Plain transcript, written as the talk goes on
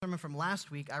sermon from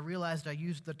last week, I realized I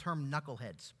used the term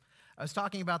knuckleheads. I was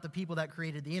talking about the people that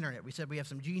created the internet. We said we have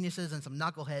some geniuses and some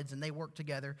knuckleheads, and they work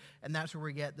together, and that's where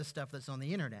we get the stuff that's on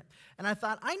the internet. And I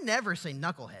thought, I never say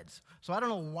knuckleheads, so I don't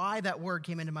know why that word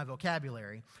came into my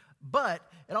vocabulary, but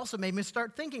it also made me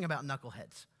start thinking about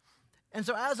knuckleheads. And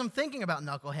so as I'm thinking about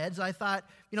knuckleheads, I thought,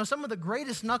 some of the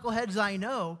greatest knuckleheads I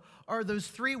know are those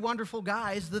three wonderful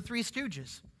guys, the Three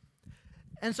Stooges.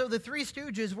 And so the Three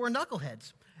Stooges were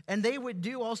knuckleheads. And they would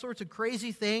do all sorts of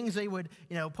crazy things. They would,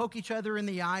 poke each other in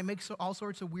the eye, make all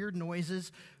sorts of weird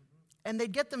noises. And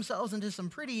they'd get themselves into some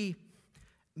pretty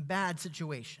bad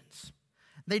situations.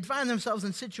 They'd find themselves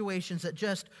in situations that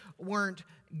just weren't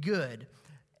good.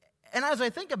 And as I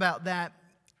think about that,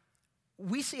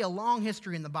 we see a long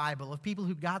history in the Bible of people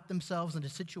who got themselves into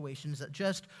situations that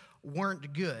just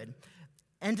weren't good.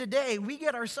 And today, we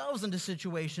get ourselves into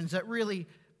situations that really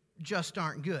just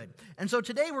aren't good. And so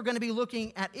today we're going to be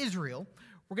looking at Israel.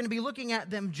 We're going to be looking at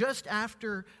them just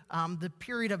after the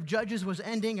period of Judges was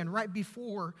ending and right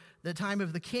before the time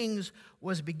of the kings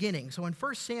was beginning. So in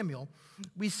 1 Samuel,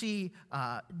 we see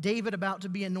David about to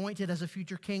be anointed as a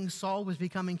future king. Saul was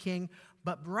becoming king.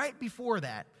 But right before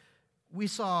that, we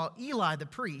saw Eli the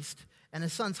priest and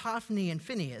his sons Hophni and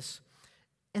Phinehas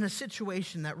in a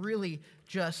situation that really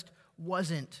just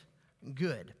wasn't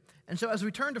good. And so as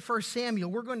we turn to 1 Samuel,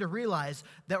 we're going to realize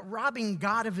that robbing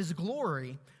God of his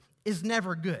glory is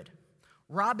never good.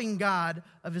 Robbing God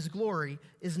of his glory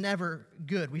is never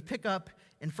good. We pick up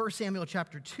in 1 Samuel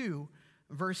chapter 2,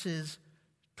 verses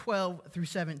 12 through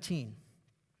 17.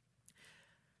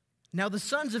 Now the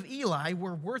sons of Eli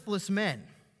were worthless men.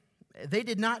 They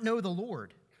did not know the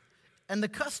Lord, and the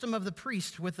custom of the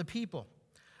priest with the people.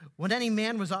 When any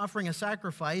man was offering a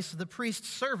sacrifice, the priest's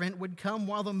servant would come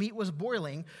while the meat was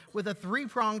boiling with a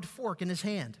three-pronged fork in his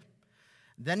hand.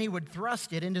 Then he would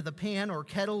thrust it into the pan or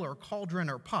kettle or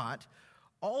cauldron or pot.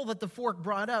 All that the fork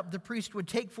brought up, the priest would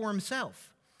take for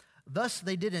himself. Thus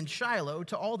they did in Shiloh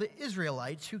to all the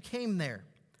Israelites who came there.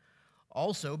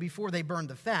 Also, before they burned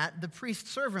the fat, the priest's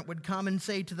servant would come and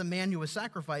say to the man who was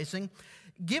sacrificing,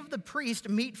 "Give the priest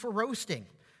meat for roasting,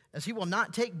 as he will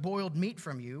not take boiled meat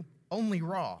from you, only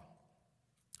raw."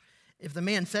 If the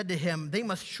man said to him, "They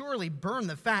must surely burn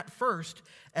the fat first,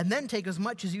 and then take as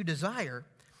much as you desire,"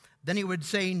 then he would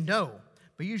say, "No,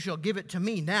 but you shall give it to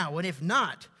me now, and if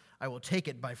not, I will take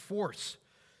it by force."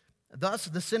 Thus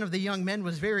the sin of the young men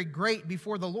was very great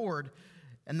before the Lord,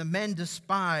 and the men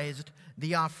despised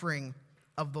the offering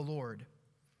of the Lord.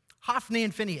 Hophni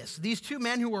and Phinehas, these two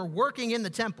men who were working in the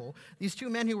temple, these two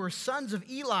men who were sons of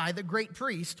Eli, the great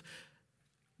priest,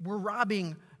 were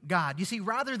robbing God. You see,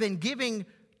 rather than giving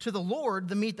to the Lord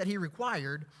the meat that he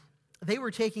required, they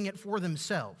were taking it for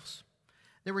themselves.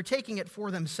 They were taking it for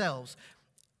themselves.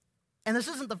 And this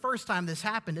isn't the first time this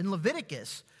happened. In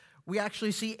Leviticus, we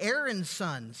actually see Aaron's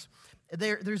sons.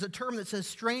 There's a term that says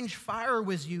strange fire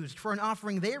was used for an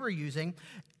offering they were using.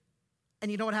 And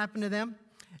you know what happened to them?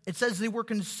 It says they were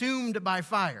consumed by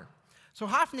fire. So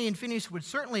Hophni and Phinehas would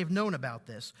certainly have known about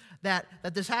this, that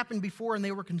this happened before and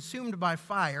they were consumed by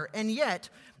fire, and yet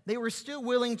they were still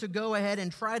willing to go ahead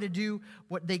and try to do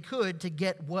what they could to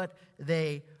get what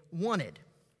they wanted.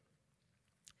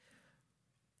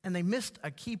 And they missed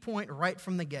a key point right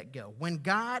from the get-go. When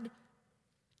God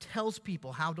tells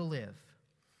people how to live,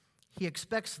 he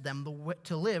expects them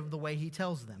to live the way he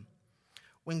tells them.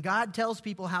 When God tells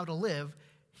people how to live,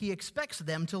 he expects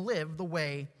them to live the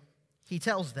way he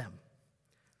tells them.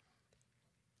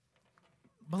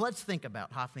 But let's think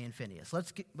about Hophni and Phinehas.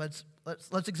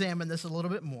 Let's examine this a little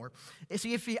bit more.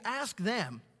 See, if you ask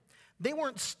them, they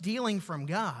weren't stealing from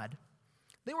God.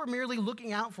 They were merely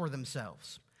looking out for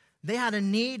themselves. They had a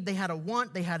need, they had a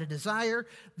want, they had a desire.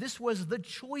 This was the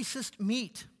choicest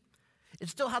meat. It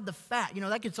still had the fat,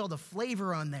 that gets all the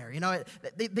flavor on there.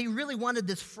 They really wanted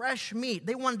this fresh meat.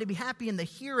 They wanted to be happy in the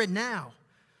here and now.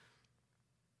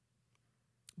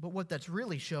 But what that's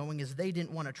really showing is they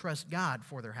didn't want to trust God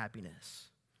for their happiness.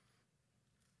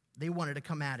 They wanted to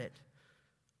come at it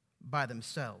by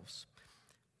themselves.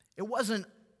 It wasn't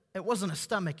a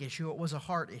stomach issue, it was a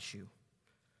heart issue.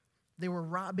 They were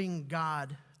robbing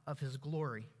God of his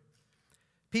glory.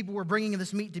 People were bringing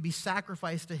this meat to be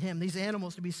sacrificed to him, these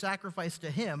animals to be sacrificed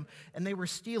to him, and they were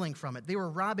stealing from it. They were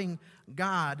robbing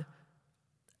God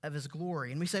of his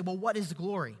glory. And we say, well, what is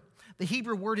glory? The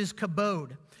Hebrew word is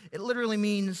kabod. It literally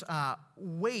means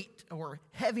weight or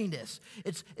heaviness.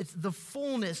 It's the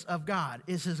fullness of God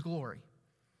is his glory.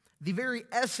 The very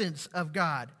essence of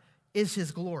God is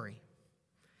his glory.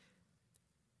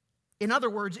 In other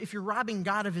words, if you're robbing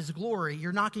God of his glory,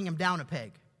 you're knocking him down a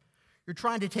peg. You're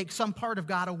trying to take some part of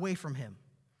God away from him.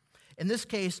 In this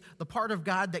case, the part of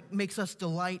God that makes us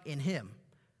delight in him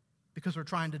because we're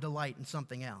trying to delight in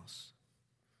something else.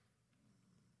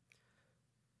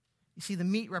 You see, the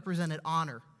meat represented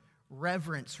honor,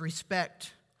 reverence,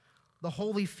 respect, the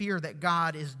holy fear that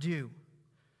God is due.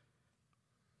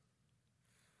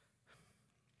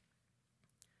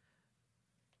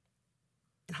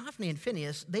 And Hophni and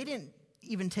Phinehas, they didn't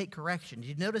even take correction. Did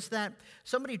you notice that?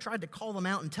 Somebody tried to call them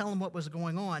out and tell them what was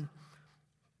going on,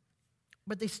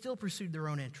 but they still pursued their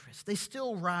own interests. They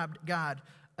still robbed God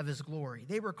of his glory.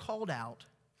 They were called out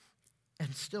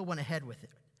and still went ahead with it.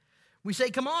 We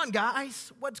say, come on,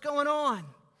 guys, what's going on?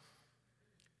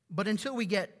 But until we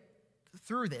get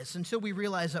through this, until we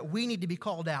realize that we need to be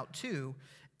called out too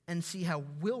and see how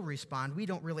we'll respond, we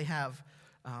don't really have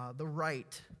the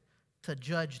right to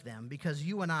judge them, because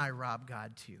you and I rob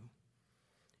God too.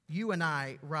 You and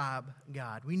I rob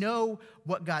God. We know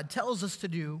what God tells us to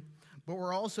do, but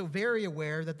we're also very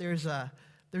aware that there's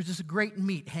this great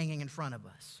meat hanging in front of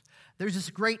us. There's this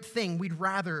great thing we'd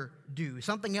rather do,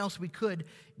 something else we could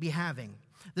be having.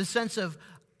 The sense of,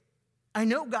 I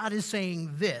know God is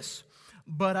saying this,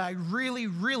 but I really,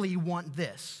 really want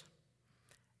this.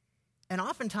 And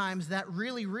oftentimes that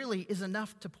really, really is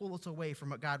enough to pull us away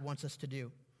from what God wants us to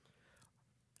do.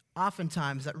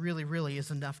 Oftentimes that really, really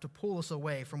is enough to pull us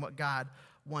away from what God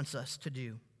wants us to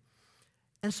do.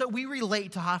 And so we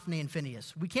relate to Hophni and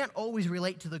Phinehas. We can't always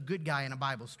relate to the good guy in a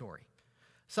Bible story.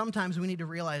 Sometimes we need to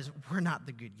realize we're not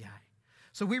the good guy.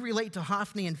 So we relate to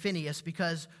Hophni and Phinehas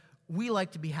because we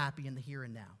like to be happy in the here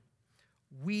and now.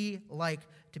 We like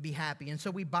to be happy. And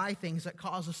so we buy things that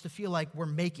cause us to feel like we're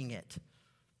making it.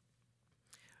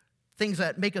 Things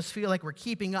that make us feel like we're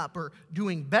keeping up or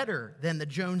doing better than the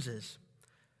Joneses.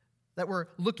 That we're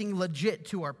looking legit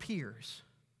to our peers.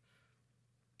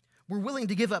 We're willing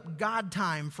to give up God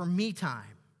time for me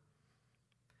time.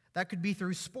 That could be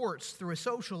through sports, through a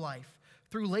social life,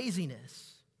 through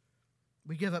laziness.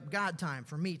 We give up God time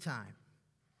for me time.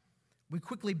 We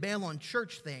quickly bail on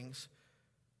church things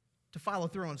to follow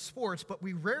through on sports, but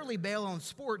we rarely bail on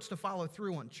sports to follow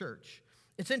through on church.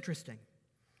 It's interesting.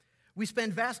 We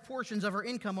spend vast portions of our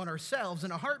income on ourselves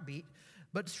in a heartbeat,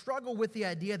 but struggle with the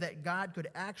idea that God could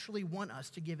actually want us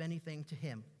to give anything to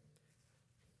him.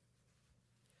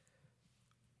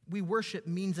 We worship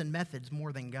means and methods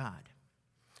more than God.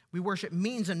 We worship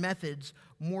means and methods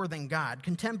more than God.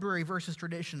 Contemporary versus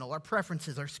traditional, our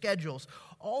preferences, our schedules,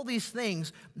 all these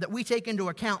things that we take into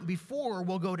account before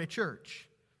we'll go to church.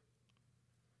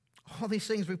 All these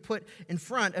things we put in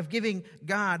front of giving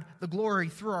God the glory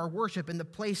through our worship in the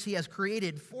place he has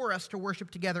created for us to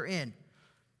worship together in.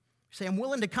 You say, I'm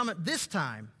willing to come at this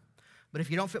time, but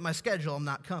if you don't fit my schedule, I'm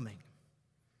not coming.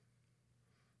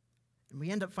 And we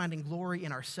end up finding glory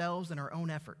in ourselves and our own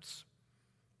efforts.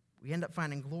 We end up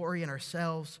finding glory in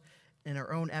ourselves and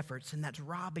our own efforts, and that's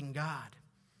robbing God.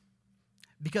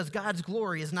 Because God's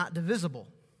glory is not divisible.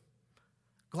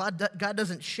 God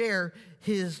doesn't share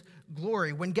his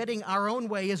glory. When getting our own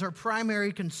way is our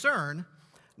primary concern,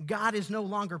 God is no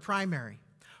longer primary.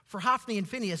 For Hophni and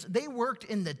Phinehas, they worked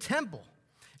in the temple.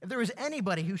 If there was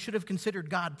anybody who should have considered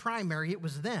God primary, it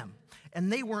was them.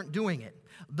 And they weren't doing it.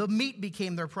 The meat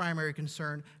became their primary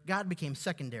concern. God became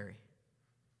secondary.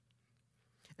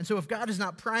 And so if God is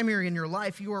not primary in your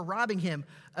life, you are robbing him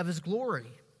of his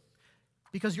glory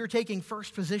because you're taking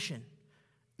first position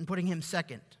and putting him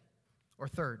second or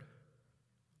third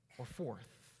or fourth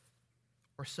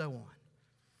or so on.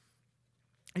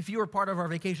 If you were part of our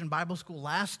Vacation Bible School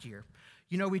last year,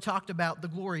 you know, we talked about the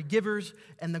glory givers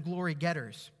and the glory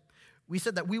getters. We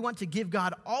said that we want to give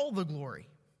God all the glory,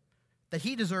 that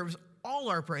he deserves all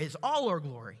our praise, all our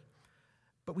glory.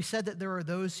 But we said that there are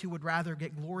those who would rather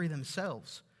get glory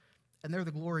themselves, and they're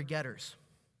the glory getters.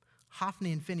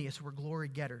 Hophni and Phinehas were glory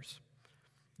getters.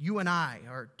 You and I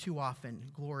are too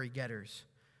often glory getters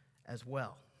as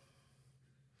well.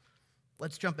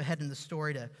 Let's jump ahead in the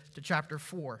story to chapter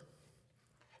 4.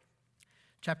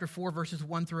 Chapter 4, verses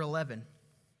 1 through 11.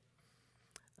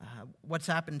 What's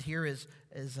happened here is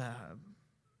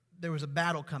there was a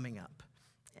battle coming up,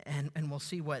 and we'll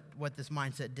see what this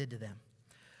mindset did to them.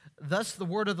 Thus the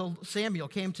word of Samuel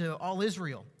came to all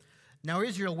Israel. Now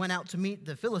Israel went out to meet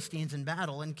the Philistines in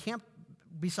battle and camped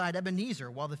beside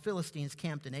Ebenezer while the Philistines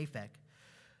camped in Aphek.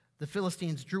 The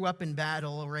Philistines drew up in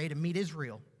battle array to meet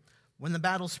Israel. When the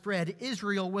battle spread,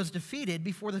 Israel was defeated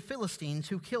before the Philistines,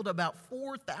 who killed about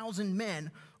 4,000 men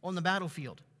on the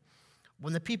battlefield.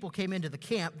 When the people came into the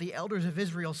camp, the elders of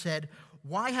Israel said,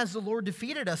 "Why has the Lord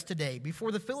defeated us today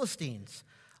before the Philistines?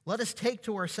 Let us take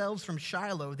to ourselves from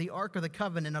Shiloh the ark of the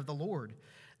covenant of the Lord,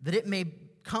 that it may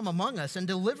come among us and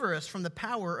deliver us from the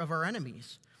power of our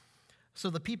enemies." So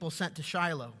the people sent to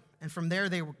Shiloh, and from there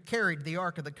they carried the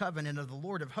ark of the covenant of the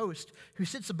Lord of hosts, who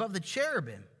sits above the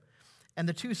cherubim. And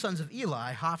the two sons of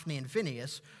Eli, Hophni and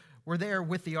Phinehas, were there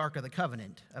with the ark of the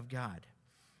covenant of God.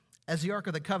 As the ark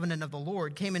of the covenant of the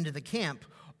Lord came into the camp,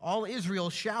 all Israel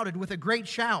shouted with a great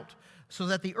shout, so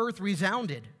that the earth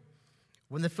resounded.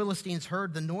 When the Philistines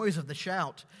heard the noise of the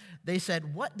shout, they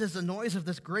said, "What does the noise of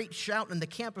this great shout in the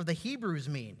camp of the Hebrews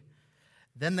mean?"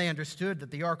 Then they understood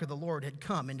that the ark of the Lord had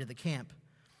come into the camp.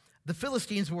 The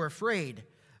Philistines were afraid,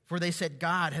 for they said,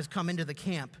 "God has come into the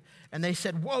camp." And they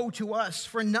said, "Woe to us,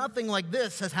 for nothing like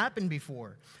this has happened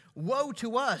before. Woe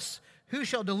to us! Who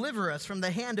shall deliver us from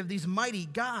the hand of these mighty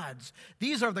gods?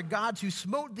 These are the gods who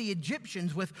smote the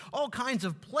Egyptians with all kinds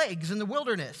of plagues in the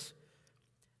wilderness.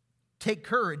 Take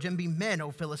courage and be men,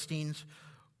 O Philistines,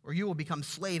 or you will become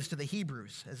slaves to the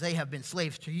Hebrews, as they have been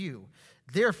slaves to you.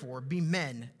 Therefore, be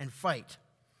men and fight."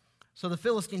 So the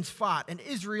Philistines fought, and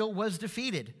Israel was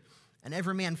defeated. And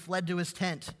every man fled to his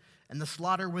tent, and the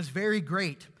slaughter was very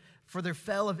great. For there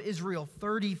fell of Israel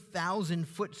 30,000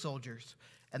 foot soldiers,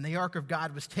 and the ark of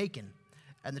God was taken,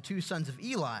 and the two sons of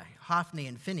Eli, Hophni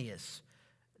and Phinehas,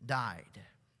 died.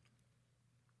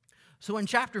 So in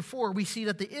chapter 4, we see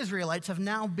that the Israelites have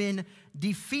now been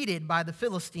defeated by the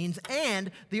Philistines,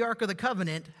 and the Ark of the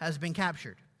Covenant has been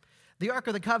captured. The Ark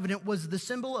of the Covenant was the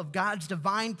symbol of God's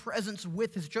divine presence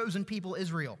with his chosen people,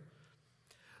 Israel.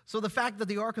 So the fact that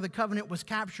the Ark of the Covenant was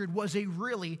captured was a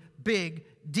really big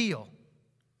deal.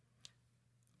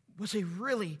 Was a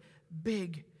really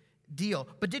big deal.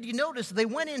 But did you notice they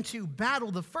went into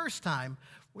battle the first time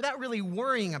without really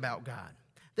worrying about God?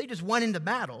 They just went into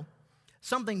battle.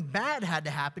 Something bad had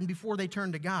to happen before they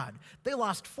turned to God. They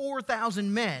lost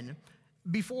 4,000 men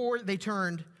before they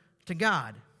turned to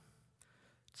God.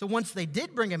 So once they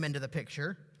did bring him into the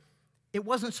picture, it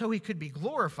wasn't so he could be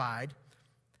glorified.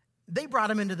 They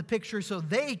brought him into the picture so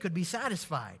they could be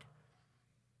satisfied.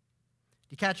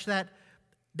 Did you catch that?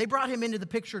 They brought him into the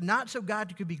picture not so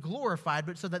God could be glorified,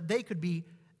 but so that they could be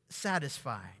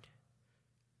satisfied.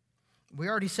 We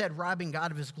already said robbing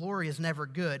God of his glory is never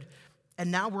good. And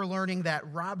now we're learning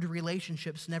that robbed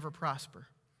relationships never prosper.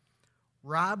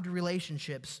 Robbed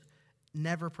relationships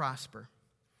never prosper.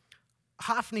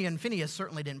 Hophni and Phinehas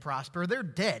certainly didn't prosper. They're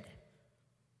dead.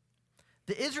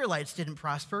 The Israelites didn't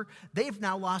prosper. They've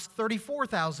now lost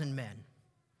 34,000 men.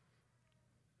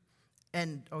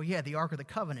 And, oh yeah, the Ark of the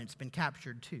Covenant's been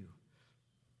captured too.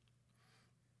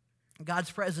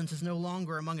 God's presence is no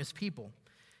longer among his people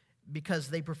because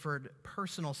they preferred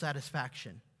personal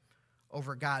satisfaction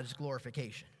over God's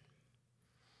glorification.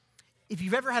 If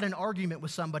you've ever had an argument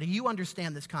with somebody, you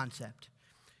understand this concept.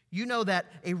 You know that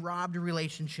a robbed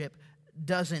relationship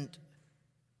doesn't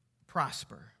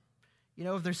prosper. You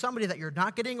know, if there's somebody that you're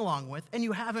not getting along with and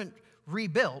you haven't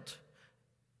rebuilt,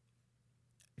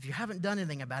 if you haven't done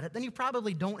anything about it, then you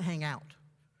probably don't hang out.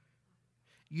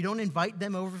 You don't invite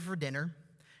them over for dinner.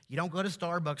 You don't go to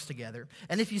Starbucks together.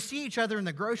 And if you see each other in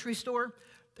the grocery store,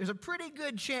 there's a pretty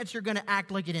good chance you're going to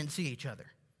act like you didn't see each other.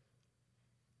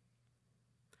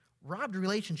 Robbed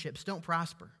relationships don't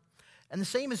prosper. And the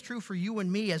same is true for you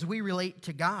and me as we relate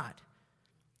to God.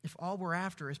 If all we're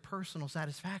after is personal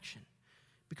satisfaction,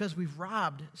 because we've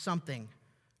robbed something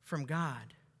from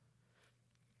God.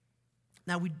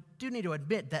 Now, we do need to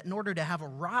admit that in order to have a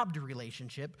robbed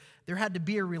relationship, there had to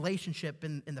be a relationship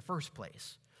in the first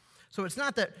place. So it's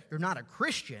not that you're not a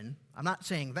Christian. I'm not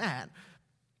saying that.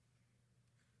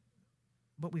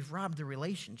 But we've robbed the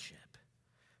relationship.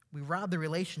 We robbed the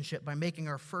relationship by making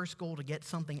our first goal to get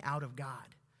something out of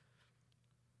God.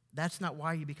 That's not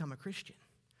why you become a Christian.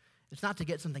 It's not to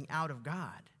get something out of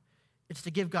God. It's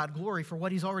to give God glory for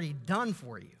what he's already done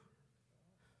for you.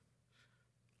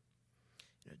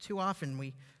 Too often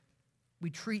we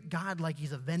treat God like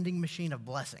he's a vending machine of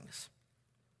blessings.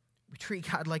 We treat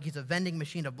God like he's a vending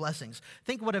machine of blessings.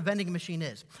 Think what a vending machine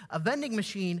is. A vending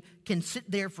machine can sit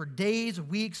there for days,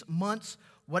 weeks, months,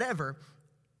 whatever,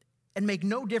 and make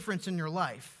no difference in your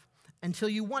life until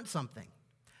you want something.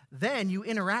 Then you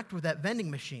interact with that vending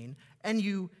machine and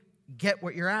you get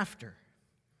what you're after.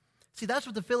 See, that's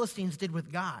what the Philistines did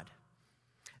with God.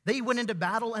 They went into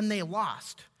battle and they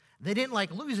lost. They didn't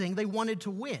like losing, they wanted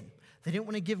to win. They didn't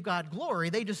want to give God glory,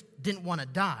 they just didn't want to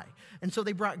die. And so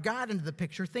they brought God into the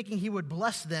picture thinking he would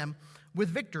bless them with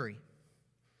victory.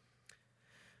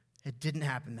 It didn't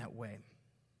happen that way.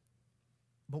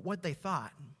 But what they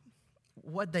thought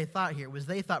here was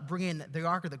they thought bringing the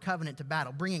Ark of the Covenant to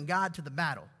battle, bringing God to the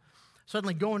battle,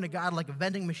 suddenly going to God like a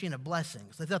vending machine of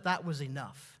blessings, they thought that was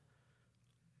enough.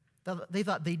 They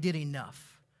thought they did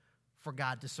enough for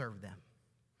God to serve them.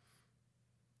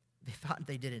 They thought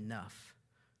they did enough.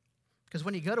 Because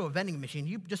when you go to a vending machine,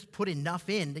 you just put enough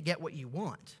in to get what you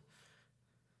want.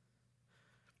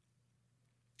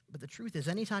 But the truth is,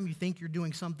 anytime you think you're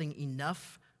doing something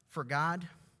enough for God,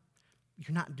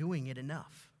 you're not doing it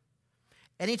enough.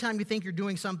 Anytime you think you're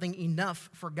doing something enough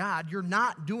for God, you're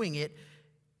not doing it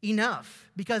enough.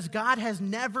 Because God has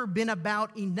never been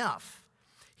about enough.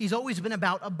 He's always been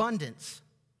about abundance.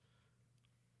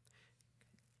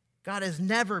 God has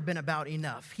never been about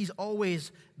enough. He's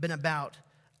always been about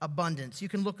abundance. You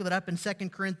can look that up in 2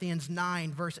 Corinthians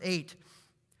 9, verse 8.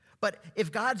 But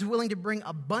if God's willing to bring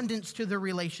abundance to the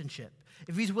relationship,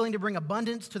 if he's willing to bring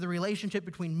abundance to the relationship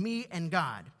between me and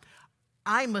God,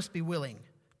 I must be willing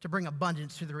to bring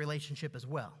abundance to the relationship as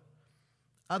well.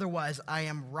 Otherwise, I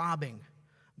am robbing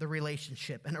the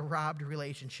relationship, and a robbed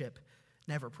relationship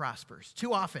never prospers.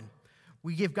 Too often,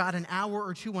 we give God an hour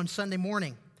or two on Sunday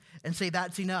morning and say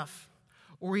that's enough.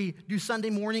 Or we do Sunday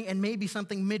morning and maybe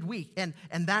something midweek, and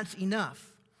that's enough.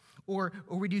 Or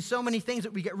we do so many things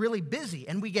that we get really busy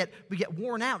and we get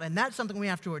worn out, and that's something we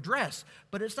have to address.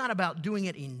 But it's not about doing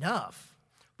it enough.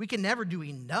 We can never do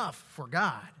enough for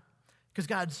God because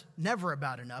God's never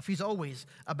about enough. He's always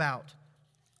about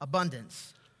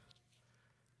abundance.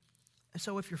 And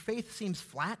so if your faith seems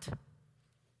flat,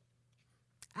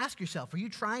 ask yourself, are you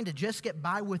trying to just get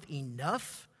by with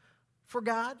enough for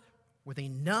God? With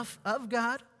enough of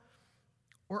God?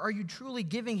 Or are you truly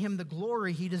giving him the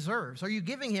glory he deserves? Are you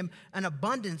giving him an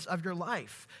abundance of your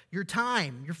life, your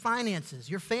time, your finances,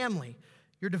 your family,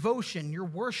 your devotion, your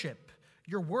worship,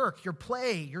 your work, your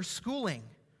play, your schooling?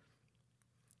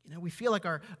 You know, we feel like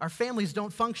our families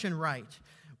don't function right.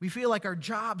 We feel like our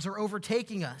jobs are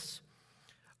overtaking us.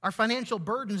 Our financial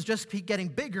burdens just keep getting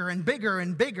bigger and bigger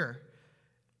and bigger.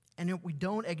 And we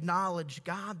don't acknowledge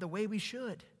God the way we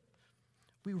should.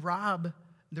 We rob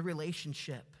the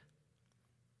relationship.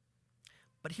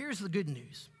 But here's the good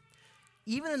news.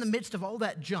 Even in the midst of all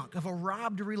that junk, of a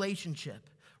robbed relationship,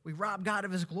 we rob God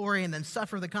of his glory and then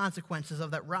suffer the consequences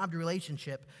of that robbed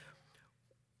relationship.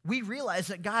 We realize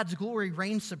that God's glory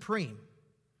reigns supreme.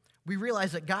 We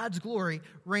realize that God's glory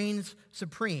reigns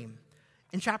supreme.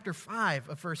 In chapter 5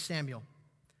 of 1 Samuel,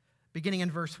 beginning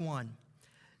in verse 1,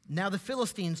 now the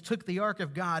Philistines took the ark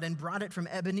of God and brought it from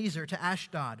Ebenezer to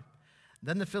Ashdod.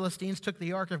 Then the Philistines took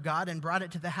the ark of God and brought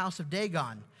it to the house of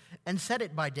Dagon and set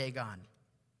it by Dagon.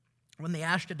 When the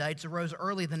Ashdodites arose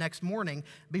early the next morning,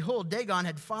 behold, Dagon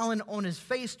had fallen on his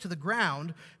face to the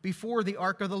ground before the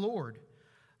ark of the Lord.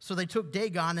 So they took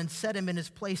Dagon and set him in his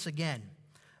place again.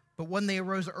 But when they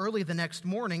arose early the next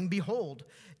morning, behold,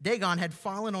 Dagon had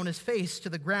fallen on his face to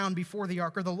the ground before the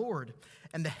ark of the Lord.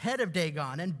 And the head of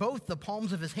Dagon and both the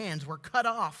palms of his hands were cut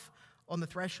off on the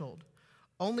threshold.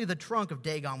 Only the trunk of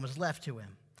Dagon was left to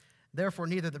him. Therefore,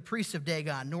 neither the priests of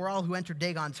Dagon nor all who entered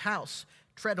Dagon's house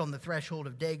tread on the threshold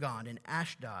of Dagon in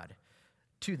Ashdod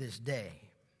to this day.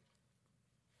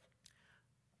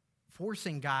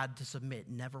 Forcing God to submit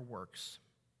never works.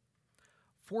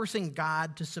 Forcing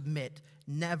God to submit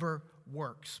never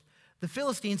works. The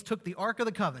Philistines took the Ark of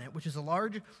the Covenant, which is a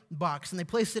large box, and they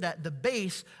placed it at the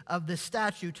base of the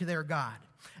statue to their God.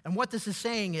 And what this is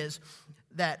saying is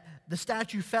that the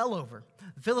statue fell over.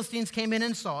 The Philistines came in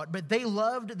and saw it, but they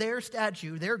loved their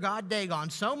statue, their god Dagon,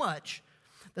 so much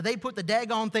that they put the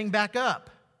Dagon thing back up.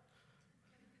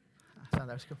 I thought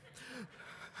that was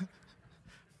cool.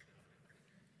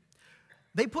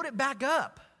 They put it back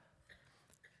up.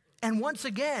 And once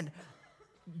again,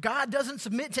 God doesn't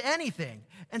submit to anything.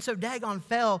 And so Dagon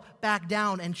fell back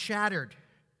down and shattered.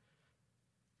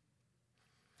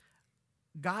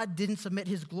 God didn't submit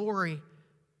his glory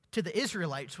to the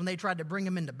Israelites when they tried to bring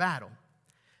him into battle.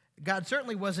 God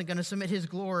certainly wasn't going to submit his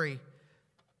glory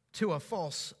to a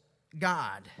false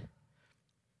god.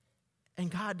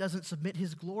 And God doesn't submit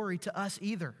his glory to us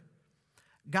either.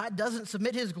 God doesn't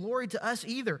submit his glory to us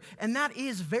either. And that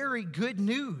is very good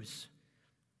news.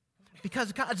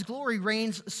 Because God's glory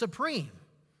reigns supreme.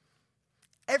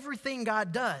 Everything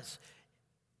God does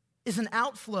is an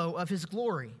outflow of his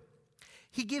glory.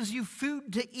 He gives you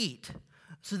food to eat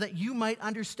so that you might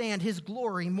understand his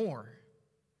glory more.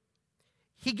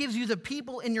 He gives you the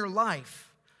people in your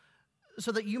life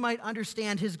so that you might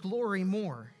understand his glory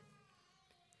more.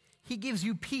 He gives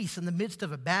you peace in the midst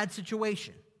of a bad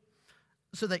situation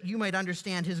so that you might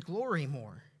understand his glory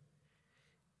more.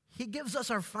 He gives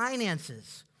us our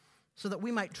finances so that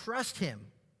we might trust him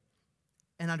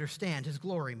and understand his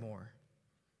glory more.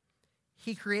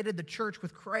 He created the church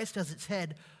with Christ as its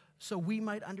head so we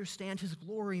might understand his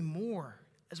glory more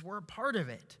as we're a part of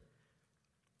it.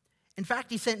 In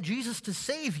fact, he sent Jesus to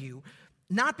save you,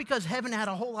 not because heaven had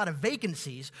a whole lot of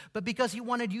vacancies, but because he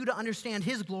wanted you to understand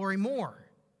his glory more.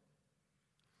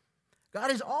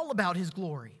 God is all about his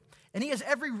glory, and he has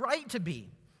every right to be.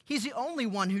 He's the only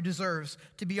one who deserves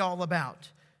to be all about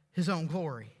his own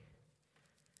glory.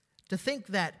 To think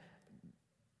that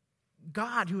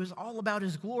God, who is all about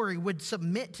his glory, would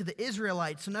submit to the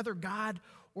Israelites, another God,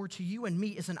 or to you and me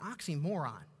is an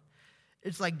oxymoron.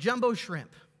 It's like jumbo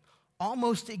shrimp,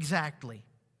 almost exactly.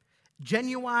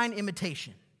 Genuine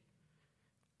imitation.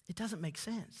 It doesn't make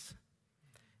sense.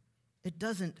 It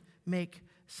doesn't make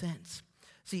sense.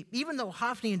 See, even though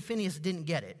Hophni and Phinehas didn't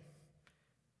get it,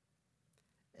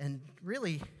 and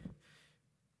really,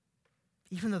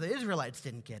 even though the Israelites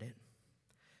didn't get it,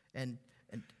 and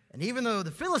even though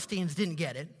the Philistines didn't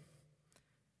get it,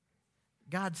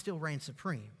 God still reigns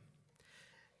supreme.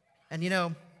 And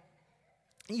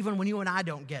even when you and I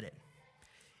don't get it,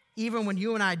 even when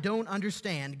you and I don't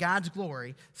understand, God's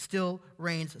glory still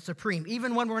reigns supreme.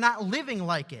 Even when we're not living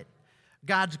like it,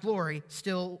 God's glory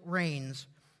still reigns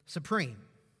supreme.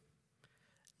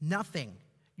 Nothing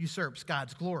usurps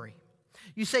God's glory.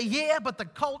 You say, yeah, but the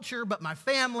culture, but my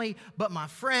family, but my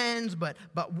friends, but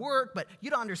work, but you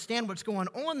don't understand what's going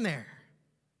on there.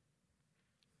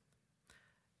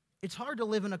 It's hard to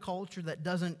live in a culture that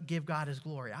doesn't give God his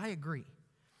glory. I agree.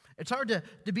 It's hard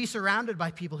to be surrounded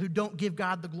by people who don't give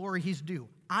God the glory he's due.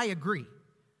 I agree.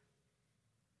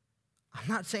 I'm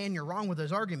not saying you're wrong with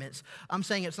those arguments. I'm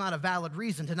saying it's not a valid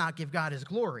reason to not give God his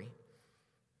glory.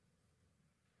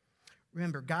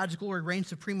 Remember, God's glory reigns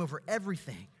supreme over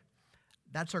everything.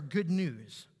 That's our good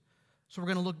news. So we're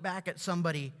going to look back at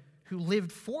somebody who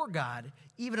lived for God,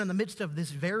 even in the midst of this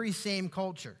very same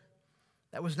culture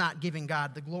that was not giving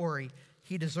God the glory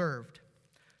he deserved.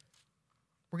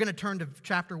 We're going to turn to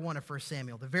chapter 1 of 1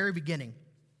 Samuel, the very beginning.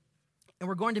 And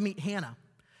we're going to meet Hannah.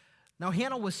 Now,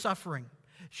 Hannah was suffering.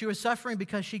 She was suffering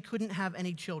because she couldn't have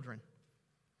any children.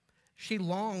 She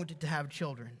longed to have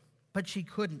children, but she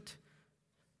couldn't.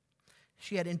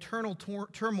 She had internal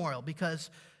turmoil because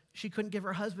she couldn't give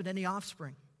her husband any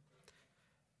offspring.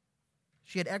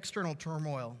 She had external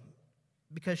turmoil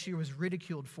because she was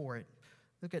ridiculed for it.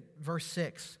 Look at verse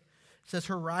 6. It says,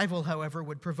 her rival, however,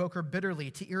 would provoke her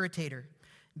bitterly to irritate her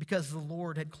because the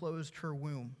Lord had closed her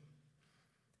womb.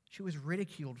 She was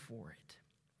ridiculed for it.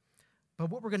 But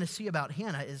what we're going to see about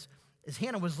Hannah is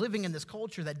Hannah was living in this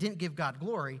culture that didn't give God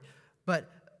glory, but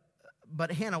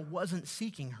Hannah wasn't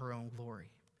seeking her own glory.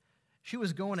 She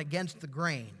was going against the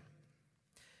grain.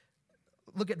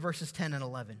 Look at verses 10 and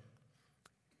 11.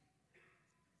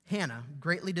 Hannah,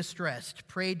 greatly distressed,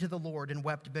 prayed to the Lord and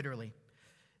wept bitterly.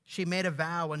 She made a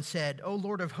vow and said, O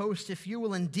Lord of hosts, if you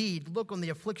will indeed look on the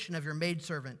affliction of your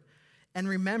maidservant and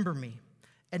remember me,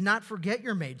 and not forget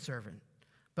your maidservant,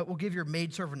 but will give your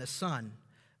maidservant a son,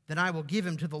 then I will give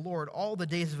him to the Lord all the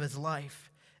days of his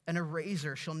life, and a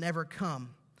razor shall never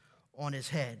come on his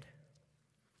head.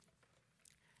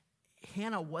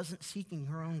 Hannah wasn't seeking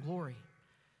her own glory.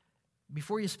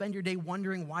 Before you spend your day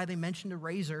wondering why they mentioned a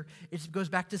razor, it goes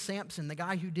back to Samson, the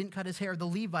guy who didn't cut his hair. The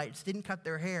Levites didn't cut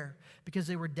their hair because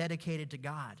they were dedicated to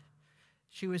God.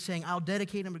 She was saying, I'll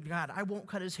dedicate him to God. I won't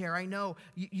cut his hair. I know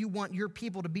you want your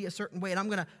people to be a certain way,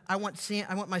 and I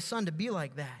want my son to be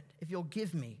like that if you'll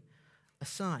give me a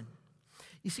son.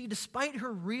 You see, despite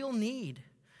her real need,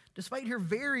 despite her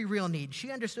very real need,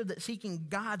 she understood that seeking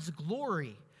God's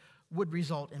glory would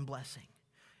result in blessing.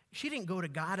 She didn't go to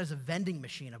God as a vending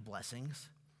machine of blessings.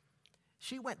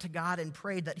 She went to God and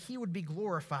prayed that he would be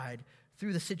glorified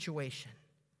through the situation.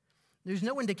 There's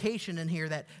no indication in here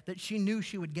that she knew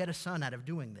she would get a son out of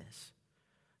doing this.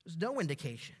 There's no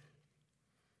indication.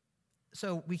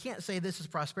 So we can't say this is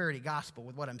prosperity gospel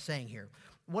with what I'm saying here.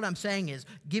 What I'm saying is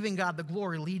giving God the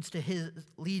glory leads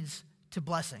to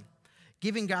blessing.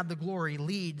 Giving God the glory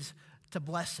leads to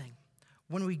blessing.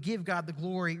 When we give God the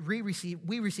glory, we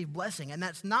receive blessing, and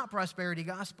that's not prosperity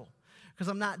gospel. Because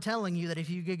I'm not telling you that if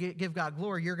you give God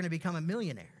glory, you're going to become a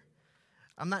millionaire.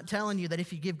 I'm not telling you that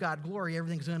if you give God glory,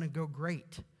 everything's going to go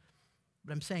great.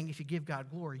 But I'm saying if you give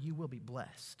God glory, you will be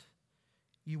blessed.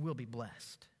 You will be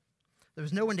blessed. There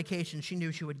was no indication she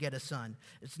knew she would get a son.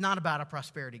 It's not about a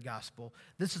prosperity gospel.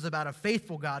 This is about a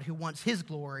faithful God who wants his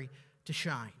glory to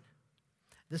shine.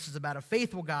 This is about a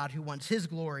faithful God who wants his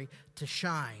glory to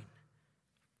shine.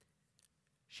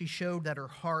 She showed that her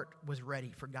heart was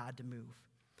ready for God to move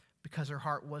because her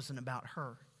heart wasn't about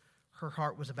her. Her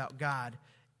heart was about God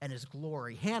and his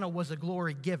glory. Hannah was a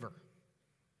glory giver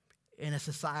in a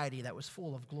society that was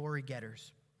full of glory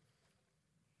getters.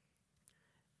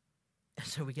 And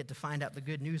so we get to find out the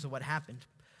good news of what happened.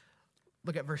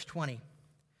 Look at verse 20.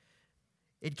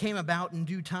 It came about in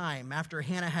due time, after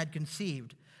Hannah had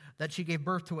conceived, that she gave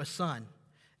birth to a son,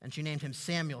 and she named him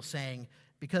Samuel, saying,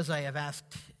 because I have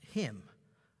asked him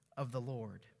of the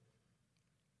Lord.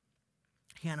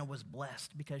 Hannah was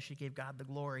blessed because she gave God the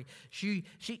glory. She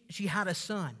had a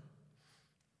son.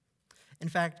 In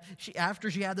fact,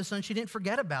 after she had the son, she didn't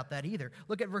forget about that either.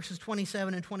 Look at verses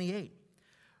 27 and 28.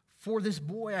 For this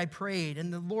boy I prayed,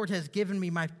 and the Lord has given me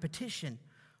my petition,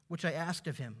 which I asked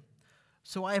of him.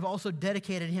 So I have also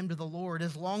dedicated him to the Lord.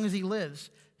 As long as he lives,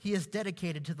 he is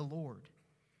dedicated to the Lord.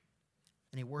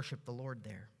 And he worshiped the Lord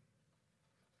there.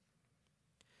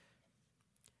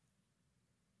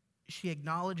 She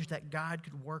acknowledged that God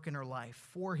could work in her life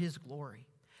for his glory,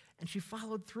 and she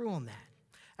followed through on that.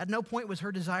 At no point was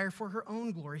her desire for her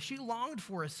own glory. She longed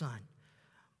for a son,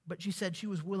 but she said she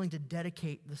was willing to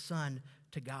dedicate the son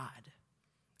to God.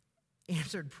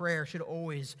 Answered prayer should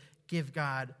always give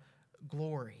God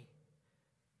glory.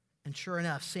 And sure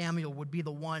enough, Samuel would be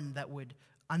the one that would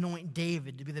anoint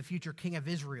David to be the future king of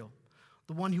Israel,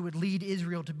 the one who would lead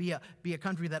Israel to be a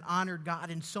country that honored God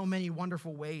in so many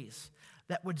wonderful ways,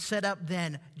 that would set up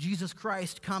then Jesus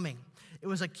Christ coming. It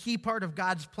was a key part of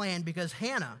God's plan because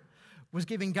Hannah was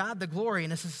giving God the glory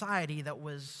in a society that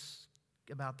was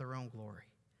about their own glory.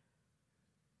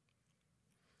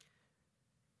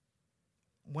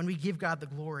 When we give God the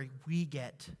glory, we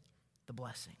get the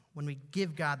blessing. When we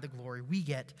give God the glory, we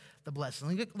get the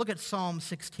blessing. Look at Psalm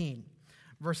 16,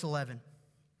 verse 11.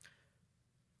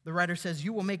 The writer says,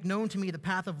 "You will make known to me the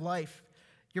path of life.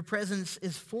 Your presence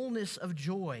is fullness of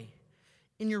joy.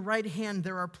 In your right hand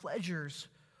there are pleasures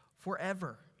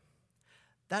forever."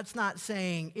 That's not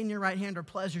saying in your right hand are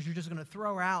pleasures you're just going to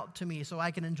throw out to me so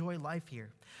I can enjoy life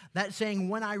here. That's saying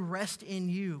when I rest in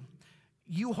you,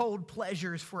 you hold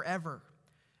pleasures forever.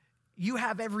 You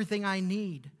have everything I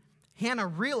need. Hannah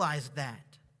realized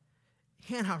that.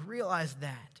 Hannah realized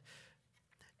that.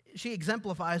 She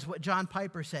exemplifies what John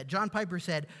Piper said. John Piper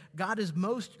said, God is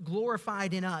most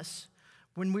glorified in us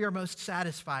when we are most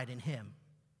satisfied in him.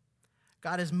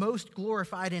 God is most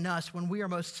glorified in us when we are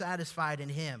most satisfied in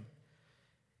him.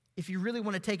 If you really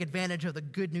want to take advantage of the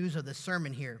good news of the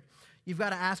sermon here, you've got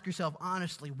to ask yourself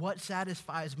honestly, what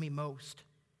satisfies me most?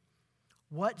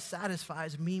 What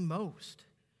satisfies me most?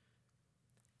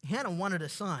 Hannah wanted a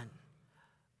son,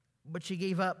 but she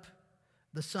gave up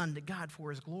the son to God for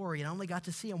his glory and only got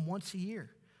to see him once a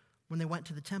year when they went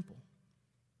to the temple.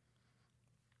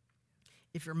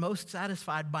 If you're most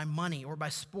satisfied by money or by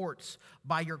sports,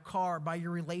 by your car, by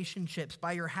your relationships,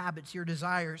 by your habits, your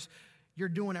desires, you're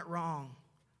doing it wrong.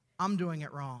 I'm doing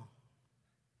it wrong.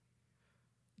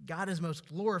 God is most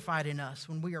glorified in us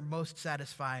when we are most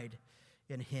satisfied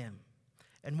in him.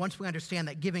 And once we understand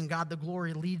that giving God the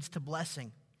glory leads to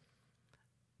blessing,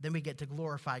 then we get to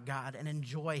glorify God and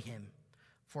enjoy him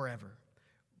forever.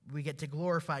 We get to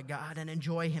glorify God and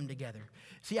enjoy him together.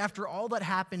 See, after all that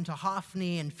happened to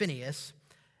Hophni and Phinehas,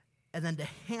 and then to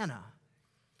Hannah,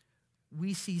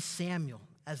 we see Samuel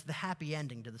as the happy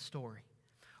ending to the story.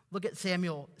 Look at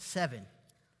Samuel 7.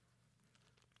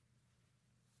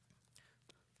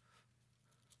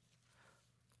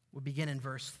 We'll begin in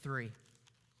verse 3.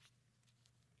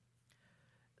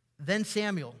 Then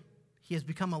Samuel, he has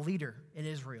become a leader in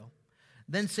Israel.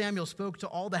 Then Samuel spoke to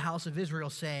all the house of Israel,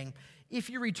 saying, "If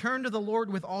you return to the Lord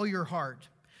with all your heart,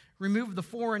 remove the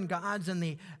foreign gods and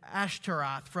the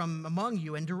Ashtaroth from among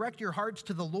you, and direct your hearts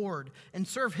to the Lord, and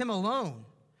serve him alone,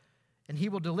 and he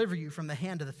will deliver you from the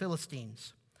hand of the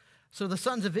Philistines." So the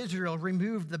sons of Israel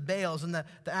removed the Baals and the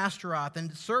Ashtaroth,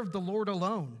 and served the Lord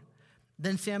alone.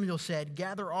 Then Samuel said,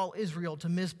 "Gather all Israel to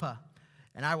Mizpah,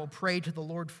 and I will pray to the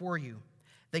Lord for you."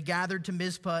 They gathered to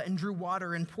Mizpah and drew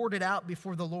water and poured it out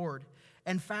before the Lord,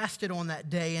 and fasted on that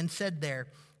day, and said there,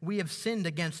 "We have sinned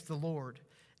against the Lord."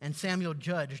 And Samuel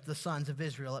judged the sons of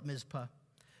Israel at Mizpah.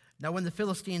 Now when the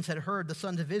Philistines had heard the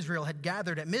sons of Israel had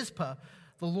gathered at Mizpah,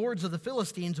 the lords of the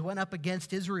Philistines went up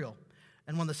against Israel.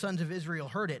 And when the sons of Israel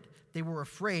heard it, they were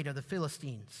afraid of the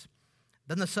Philistines.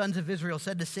 Then the sons of Israel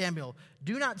said to Samuel,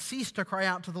 "Do not cease to cry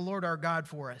out to the Lord our God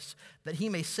for us, that he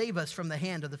may save us from the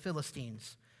hand of the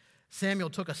Philistines." Samuel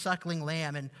took a suckling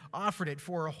lamb and offered it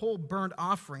for a whole burnt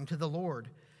offering to the Lord.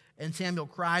 And Samuel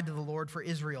cried to the Lord for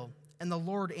Israel, and the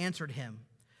Lord answered him.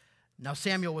 Now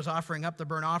Samuel was offering up the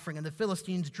burnt offering, and the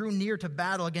Philistines drew near to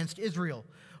battle against Israel.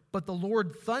 But the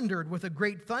Lord thundered with a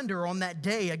great thunder on that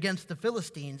day against the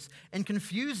Philistines and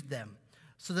confused them,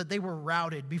 so that they were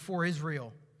routed before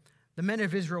Israel. The men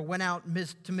of Israel went out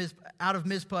of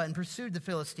Mizpah and pursued the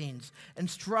Philistines and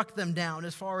struck them down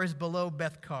as far as below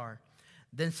Bethkar.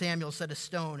 Then Samuel set a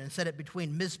stone and set it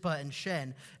between Mizpah and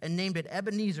Shen and named it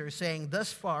Ebenezer, saying,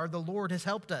 "Thus far the Lord has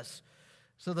helped us."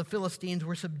 So the Philistines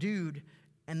were subdued,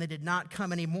 and they did not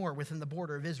come any more within the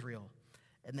border of Israel.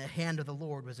 And the hand of the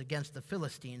Lord was against the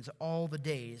Philistines all the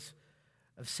days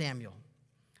of Samuel.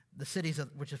 The cities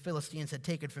which the Philistines had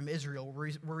taken from Israel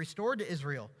were restored to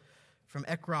Israel, from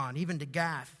Ekron even to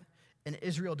Gath, and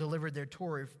Israel delivered their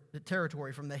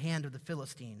territory from the hand of the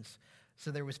Philistines.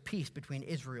 So there was peace between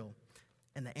Israel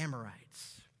and the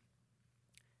Amorites.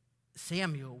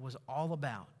 Samuel was all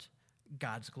about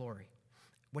God's glory.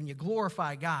 When you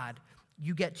glorify God,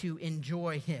 you get to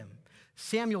enjoy him.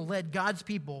 Samuel led God's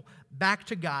people back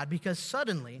to God because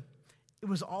suddenly it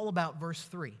was all about verse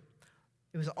 3.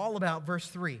 It was all about verse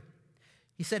 3.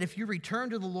 He said, if you return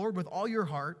to the Lord with all your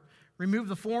heart, remove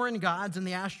the foreign gods and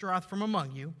the Ashtaroth from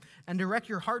among you, and direct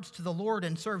your hearts to the Lord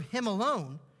and serve him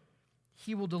alone,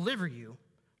 he will deliver you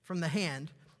from the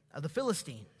hand of the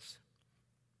Philistines.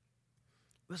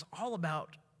 It was all about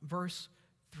verse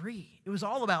 3. It was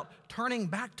all about turning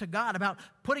back to God, about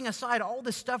putting aside all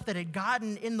the stuff that had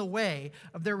gotten in the way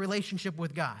of their relationship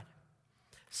with God.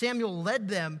 Samuel led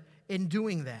them in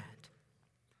doing that.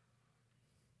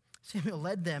 Samuel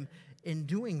led them in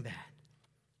doing that.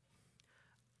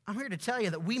 I'm here to tell you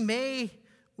that we may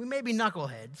be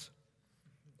knuckleheads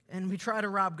and we try to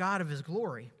rob God of his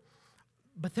glory,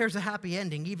 but there's a happy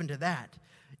ending even to that.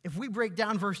 If we break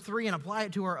down verse 3 and apply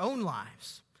it to our own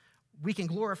lives, we can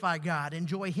glorify God,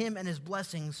 enjoy him and his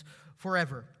blessings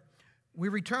forever. We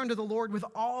return to the Lord with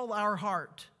all our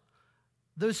heart.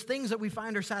 Those things that we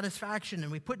find our satisfaction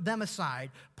in, we put them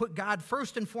aside, put God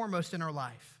first and foremost in our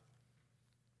life.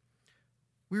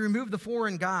 We remove the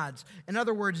foreign gods. In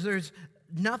other words, there's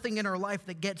nothing in our life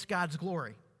that gets God's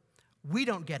glory. We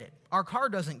don't get it. Our car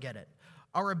doesn't get it.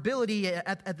 Our ability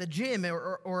at the gym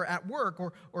or at work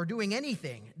or doing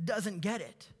anything doesn't get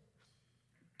it.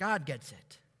 God gets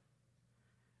it.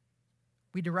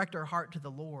 We direct our heart to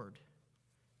the Lord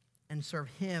and serve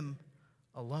him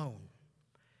alone.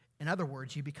 In other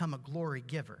words, you become a glory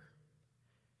giver.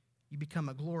 You become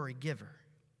a glory giver.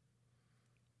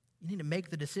 You need to make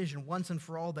the decision once and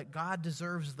for all that God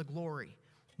deserves the glory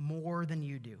more than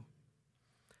you do.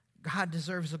 God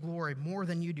deserves the glory more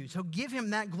than you do. So give him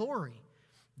that glory.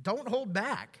 Don't hold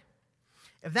back.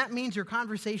 If that means your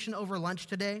conversation over lunch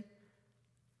today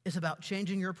is about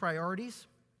changing your priorities,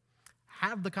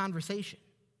 have the conversation.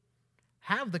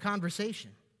 Have the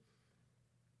conversation.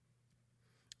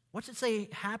 What's it say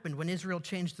happened when Israel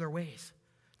changed their ways?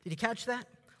 Did you catch that?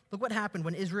 Look what happened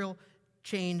when Israel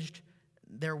changed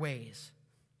their ways.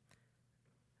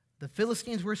 The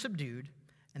Philistines were subdued,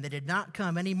 and they did not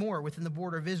come any more within the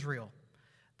border of Israel.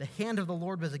 The hand of the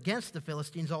Lord was against the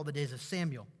Philistines all the days of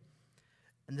Samuel.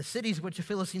 And the cities which the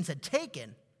Philistines had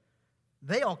taken,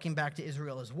 they all came back to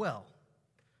Israel as well.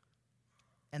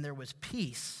 And there was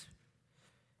peace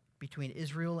between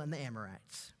Israel and the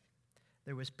Amorites.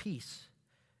 There was peace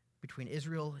between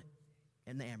Israel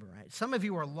and the Amorites. Some of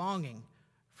you are longing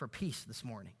for peace this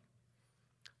morning.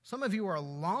 Some of you are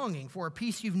longing for a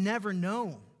peace you've never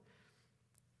known.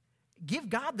 Give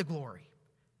God the glory.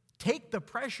 Take the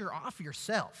pressure off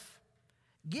yourself.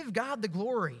 Give God the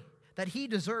glory that he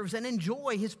deserves and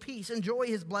enjoy his peace, enjoy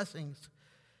his blessings.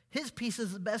 His peace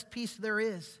is the best peace there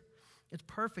is. It's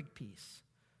perfect peace.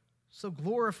 So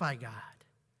glorify God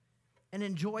and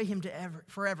enjoy him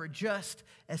forever, just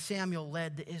as Samuel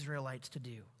led the Israelites to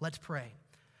do. Let's pray.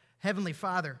 Heavenly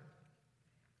Father,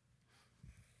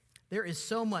 there is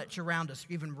so much around us,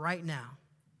 even right now.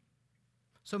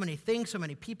 So many things, so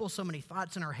many people, so many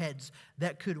thoughts in our heads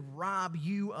that could rob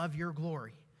you of your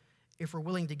glory if we're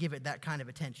willing to give it that kind of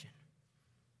attention.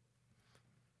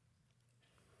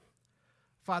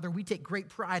 Father, we take great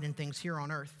pride in things here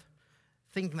on earth,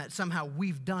 thinking that somehow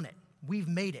we've done it, we've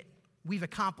made it, we've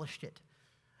accomplished it.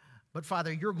 But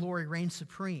Father, your glory reigns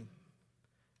supreme.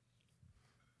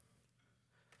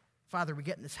 Father, we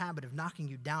get in this habit of knocking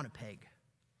you down a peg.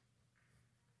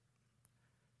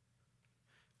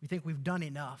 We think we've done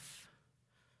enough.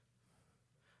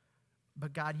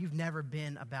 But God, you've never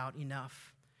been about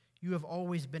enough. You have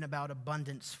always been about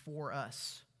abundance for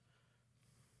us.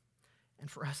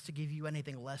 And for us to give you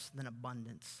anything less than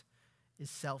abundance is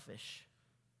selfish.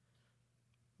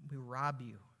 We rob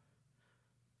you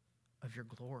of your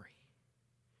glory.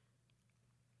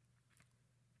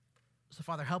 So,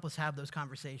 Father, help us have those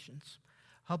conversations.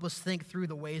 Help us think through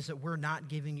the ways that we're not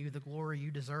giving you the glory you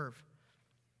deserve.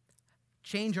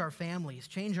 Change our families,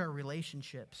 change our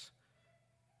relationships,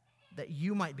 that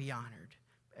you might be honored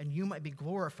and you might be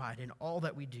glorified in all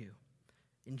that we do.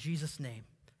 In Jesus' name,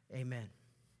 amen.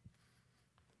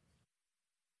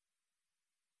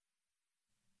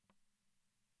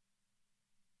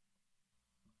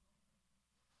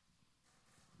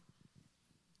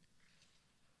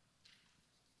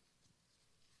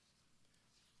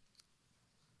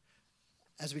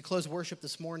 As we close worship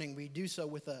this morning, we do so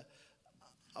with a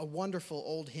wonderful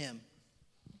old hymn.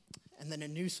 and then a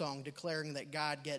new song declaring that God